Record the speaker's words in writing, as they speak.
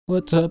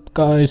What's up,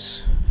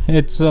 guys?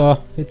 It's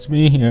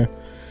me here.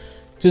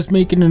 Just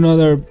making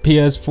another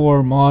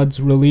PS4 mods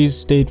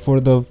release date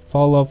for the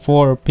Fallout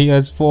 4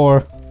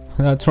 PS4.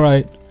 That's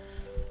right.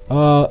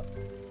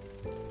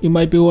 You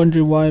might be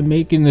wondering why I'm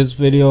making this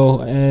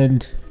video,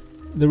 and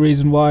the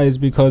reason why is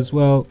because,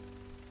 well,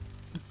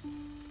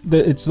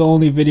 it's the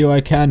only video I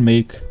can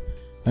make.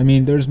 I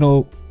mean, there's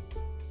no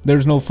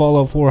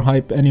Fallout 4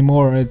 hype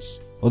anymore.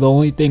 The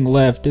only thing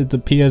left is the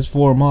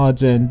PS4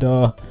 mods,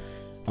 and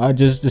I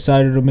just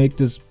decided to make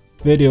this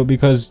video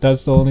because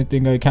that's the only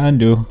thing I can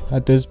do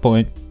at this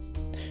point.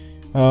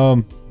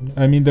 I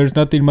mean, there's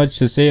nothing much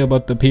to say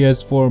about the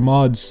PS4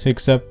 mods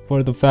except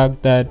for the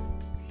fact that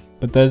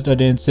Bethesda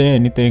didn't say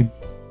anything.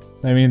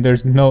 I mean,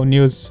 there's no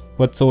news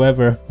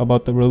whatsoever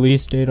about the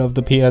release date of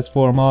the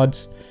PS4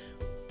 mods.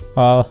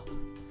 I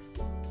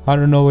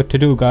don't know what to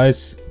do,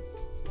 guys.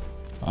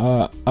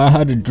 I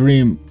had a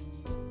dream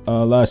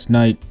last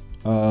night,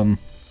 and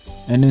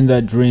in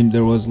that dream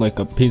there was like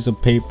a piece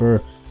of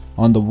paper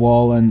on the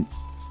wall, and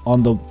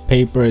on the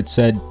paper it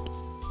said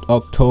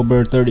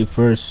October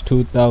 31st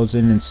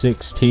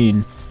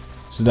 2016.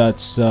 So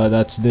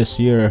that's this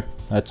year.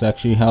 That's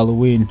actually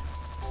Halloween.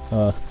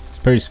 It's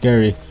pretty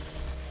scary.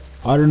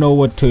 I don't know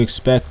what to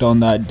expect on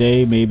that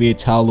day. Maybe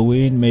it's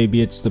Halloween,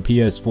 maybe it's the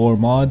PS4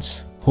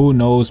 mods, who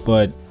knows,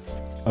 but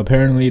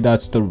apparently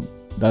that's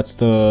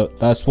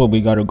what we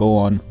gotta go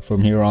on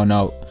from here on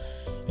out,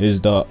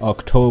 is the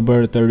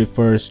October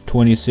 31st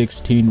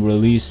 2016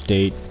 release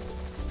date.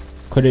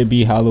 Could it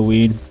be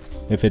Halloween?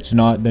 If it's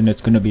not, then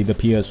it's gonna be the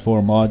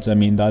PS4 mods. I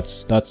mean,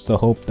 that's the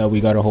hope that we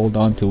gotta hold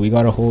on to. We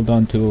gotta hold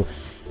on to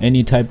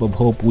any type of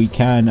hope we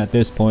can at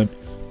this point.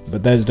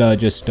 Bethesda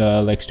just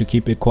likes to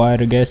keep it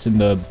quiet, I guess, in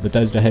the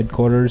Bethesda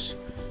headquarters.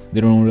 They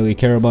don't really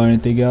care about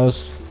anything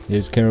else. They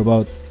just care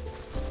about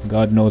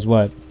God knows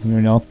what, you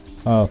know.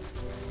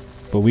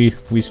 But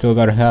we still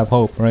gotta have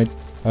hope, right?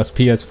 Us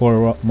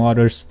PS4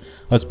 modders,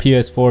 us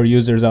PS4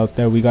 users out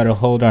there, we gotta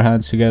hold our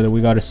hands together.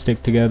 We gotta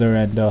stick together,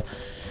 and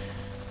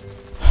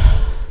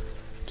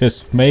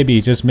just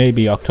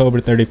maybe October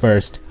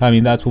 31st. I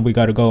mean, that's what we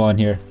gotta go on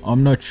here.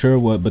 I'm not sure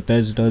what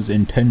Bethesda's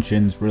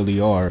intentions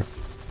really are.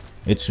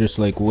 It's just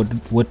like,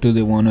 what do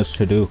they want us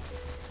to do?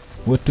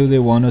 What do they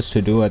want us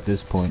to do at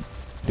this point?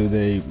 Do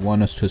they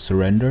want us to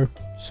surrender?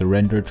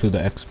 Surrender to the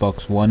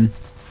Xbox One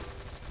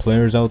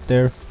players out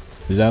there?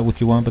 Is that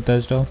what you want,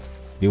 Bethesda?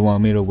 You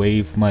want me to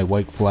wave my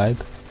white flag?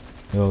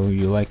 Oh,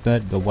 you like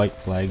that? The white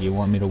flag, you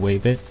want me to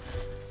wave it?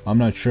 I'm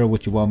not sure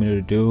what you want me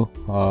to do.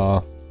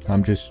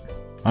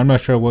 I'm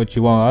not sure what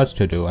you want us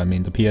to do. I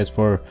mean, the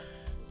PS4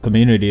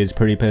 community is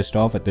pretty pissed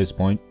off at this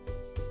point.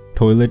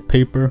 Toilet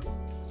paper?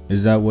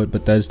 Is that what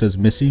Bethesda's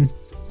missing?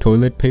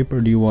 Toilet paper?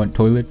 Do you want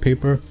toilet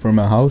paper for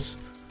my house?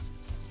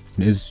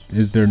 Is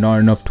there not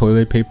enough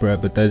toilet paper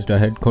at Bethesda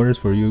headquarters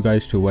for you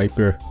guys to wipe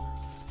your...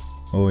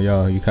 Oh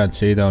yeah, you can't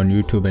say that on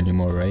YouTube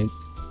anymore, right?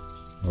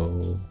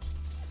 Oh,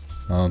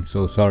 I'm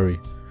so sorry.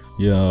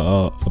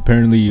 Yeah,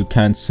 apparently you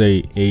can't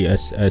say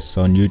ASS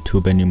on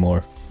YouTube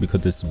anymore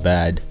because it's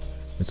bad.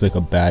 It's like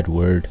a bad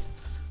word.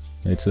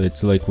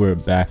 It's like we're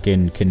back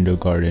in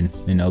kindergarten,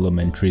 in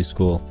elementary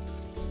school.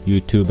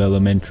 YouTube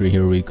Elementary,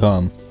 here we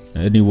come.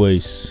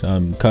 Anyways,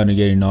 I'm kind of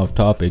getting off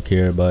topic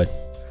here, but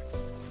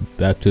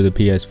back to the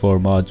PS4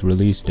 mods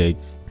release date.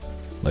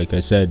 Like I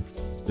said,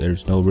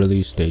 there's no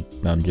release date.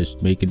 I'm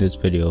just making this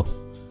video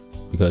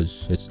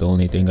because it's the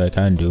only thing I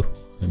can do.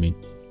 I mean,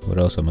 what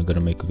else am I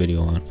gonna make a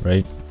video on,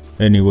 right?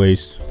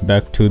 Anyways,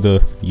 back to the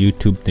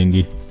YouTube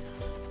thingy.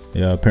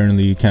 Yeah,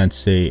 apparently you can't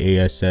say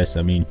ASS.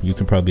 I mean, you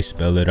can probably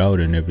spell it out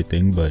and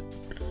everything, but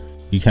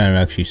you can't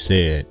actually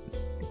say it.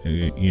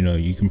 You know,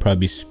 you can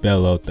probably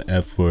spell out the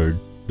F word,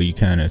 but you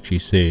can't actually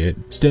say it.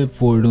 Step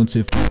 4, don't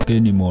say f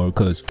anymore,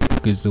 cause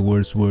f is the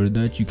worst word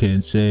that you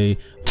can say.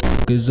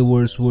 F is the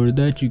worst word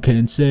that you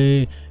can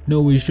say. No,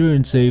 we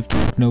shouldn't say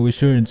f. No, we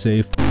shouldn't say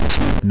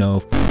f. No,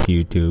 f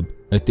YouTube.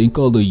 I think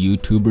all the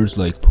YouTubers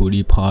like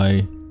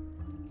PewDiePie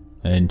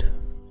and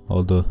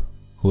all the...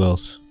 who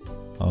else?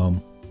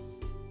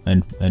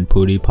 And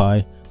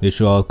PewDiePie, they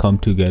should all come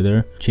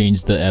together,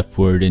 change the F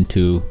word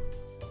into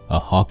a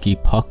hockey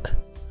puck.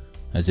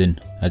 As in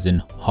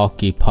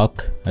hockey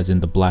puck, as in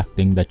the black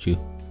thing that you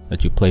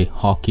play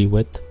hockey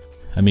with.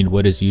 I mean,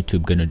 what is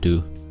YouTube gonna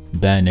do?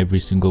 Ban every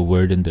single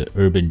word in the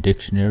Urban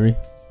Dictionary?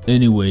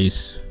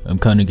 Anyways, I'm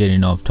kinda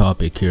getting off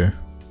topic here.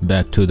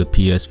 Back to the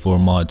PS4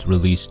 mods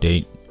release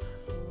date.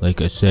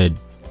 Like I said,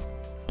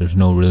 there's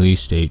no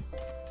release date.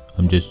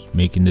 I'm just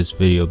making this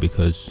video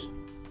because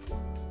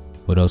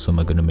what else am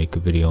I gonna make a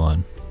video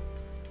on?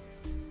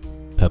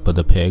 Peppa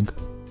the Pig?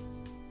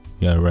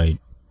 Yeah, right.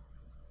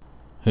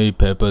 Hey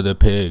Peppa the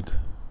Pig.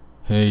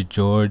 Hey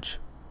George.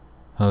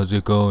 How's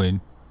it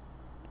going?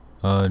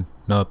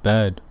 Not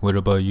bad. What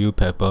about you,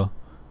 Peppa?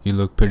 You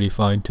look pretty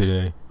fine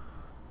today.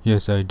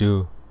 Yes, I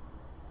do.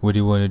 What do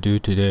you want to do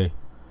today?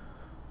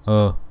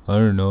 I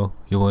don't know.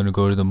 You want to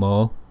go to the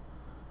mall?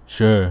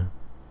 Sure.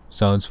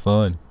 Sounds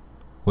fun.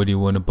 What do you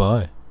want to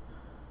buy?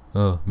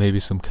 Maybe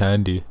some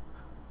candy.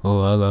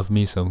 Oh, I love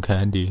me some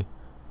candy.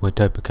 What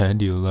type of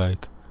candy you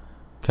like?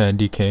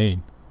 Candy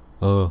cane.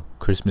 Oh,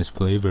 Christmas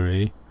flavor,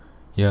 eh?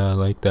 Yeah, I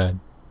like that.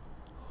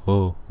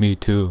 Oh, me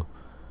too.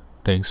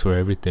 Thanks for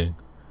everything.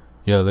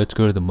 Yeah, let's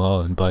go to the mall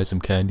and buy some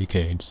candy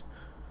canes.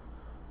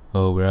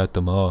 Oh, we're at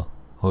the mall.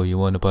 Oh, you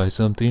wanna buy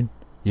something?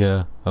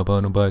 Yeah, I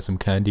wanna buy some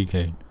candy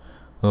cane.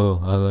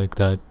 Oh, I like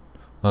that.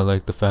 I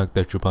like the fact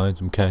that you're buying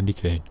some candy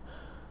cane.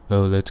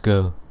 Oh, let's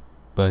go.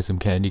 Buy some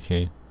candy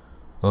cane.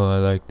 Oh, I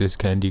like this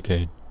candy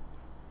cane.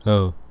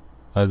 Oh,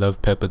 I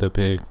love Peppa the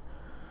Pig.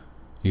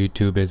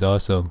 YouTube is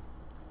awesome.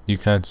 You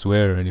can't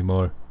swear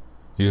anymore.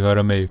 You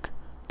gotta make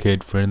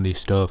kid-friendly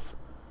stuff.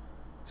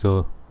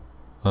 So,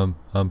 I'm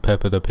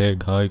Peppa the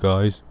Pig. Hi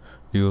guys.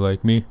 Do you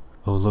like me?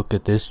 Oh, look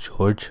at this,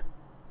 George.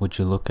 Would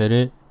you look at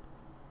it?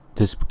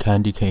 This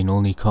candy cane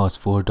only costs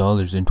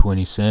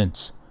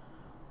 $4.20.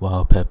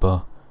 Wow,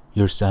 Peppa.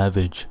 You're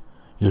savage.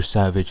 Your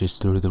savage is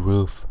through the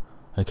roof.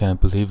 I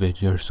can't believe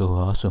it. You're so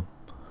awesome.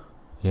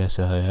 Yes,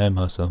 I am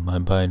awesome.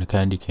 I'm buying a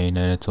candy cane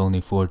and it's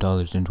only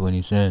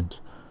 $4.20.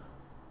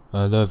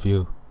 I love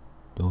you.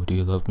 Oh, do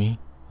you love me?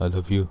 I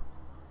love you.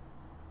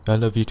 I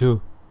love you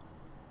too.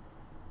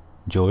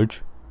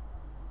 George?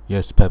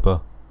 Yes,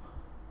 Peppa.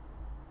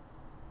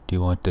 Do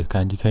you want the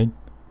candy cane?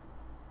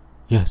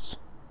 Yes.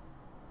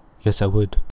 Yes, I would.